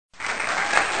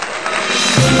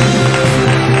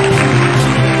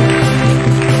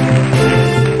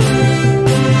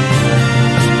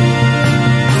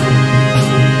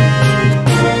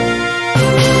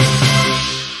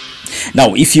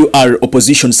Now, if you are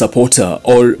opposition supporter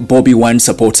or Bobi Wine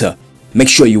supporter, make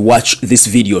sure you watch this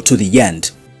video to the end.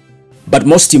 But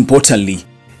most importantly,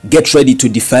 get ready to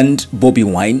defend Bobi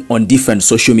Wine on different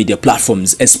social media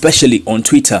platforms, especially on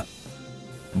Twitter.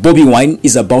 Bobi Wine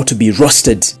is about to be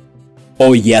roasted.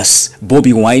 Oh yes,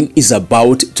 Bobi Wine is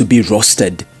about to be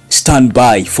roasted. Stand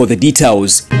by for the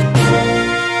details.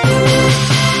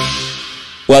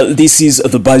 Well, this is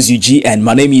the Buzz UG and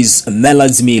my name is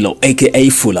Melad Milo, aka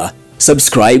Fuller.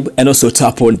 Subscribe and also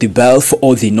tap on the bell for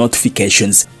all the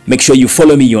notifications. Make sure you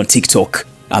follow me on TikTok.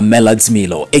 I'm Melad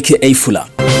Milo, aka Fuller.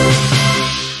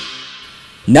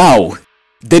 Now,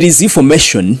 there is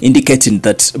information indicating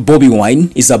that Bobi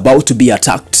Wine is about to be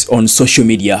attacked on social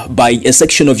media by a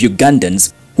section of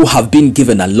Ugandans who have been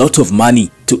given a lot of money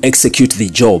to execute the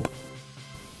job.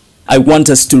 I want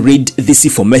us to read this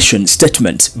information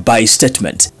statement by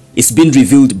statement. It's been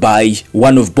revealed by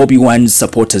one of Bobi Wine's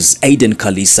supporters, Aiden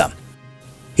Kalisa.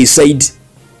 He said,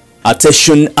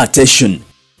 "Attention, attention.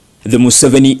 The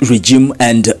Museveni regime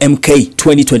and MK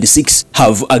 2026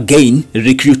 have again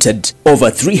recruited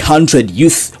over 300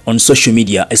 youth on social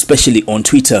media, especially on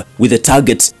Twitter, with a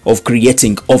target of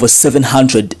creating over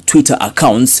 700 Twitter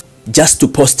accounts just to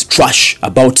post trash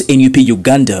about NUP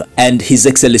Uganda and His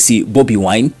Excellency Bobi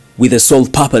Wine, with the sole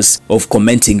purpose of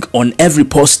commenting on every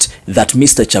post that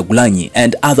Mr. Kyagulanyi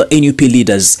and other NUP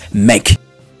leaders make.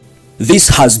 This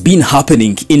has been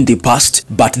happening in the past,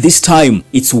 but this time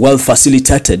it's well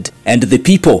facilitated, and the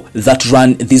people that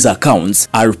run these accounts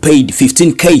are paid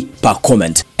 15k per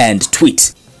comment and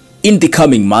tweet. In the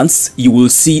coming months, you will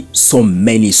see so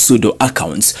many pseudo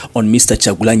accounts on Mr.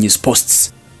 Kyagulanyi's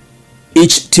posts.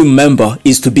 Each team member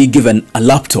is to be given a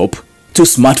laptop, 2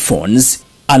 smartphones,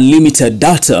 unlimited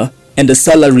data, and a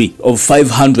salary of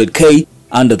 500k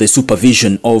under the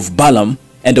supervision of Balaam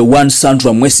and one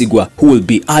Sandra Mwesigwa, who will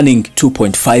be earning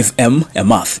 2.5 M a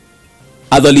month.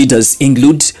 Other leaders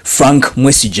include Frank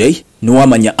Mwesije,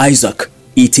 Nwamanya Isaac,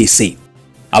 etc.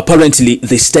 Apparently,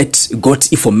 the state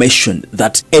got information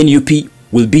that NUP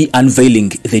will be unveiling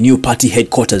the new party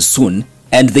headquarters soon,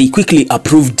 and they quickly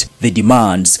approved the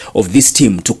demands of this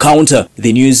team to counter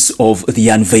the news of the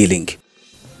unveiling.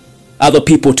 Other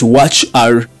people to watch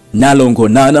are Nalongo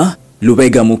Nana,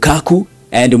 Lubega Mukaku,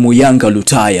 and Muyanga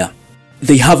Lutaya.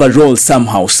 They have a role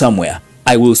somehow, somewhere.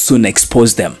 I will soon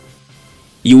expose them.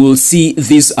 You will see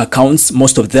these accounts,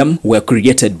 most of them were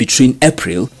created between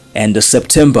April and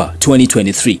September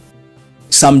 2023.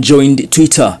 Some joined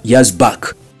Twitter years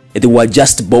back. They were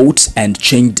just bought and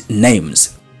changed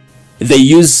names. They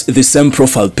use the same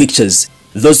profile pictures.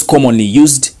 Those commonly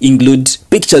used include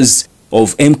pictures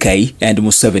of MK and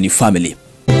Museveni family.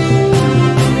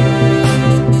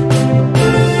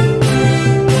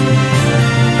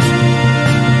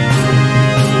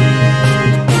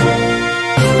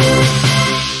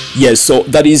 Yes, so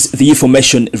that is the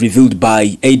information revealed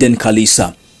by Aiden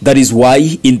Kalisa. That is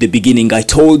why in the beginning I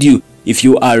told you, if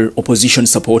you are opposition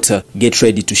supporter, get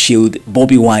ready to shield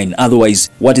Bobi Wine. Otherwise,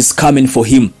 what is coming for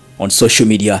him on social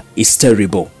media is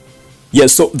terrible.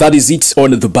 Yes, so that is it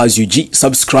on the Buzz UG.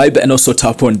 Subscribe and also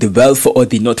tap on the bell for all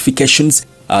the notifications.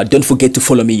 Don't forget to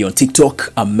follow me on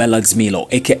TikTok. I'm Melad Milo,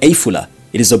 aka Fuller.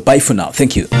 It is a bye for now.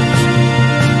 Thank you.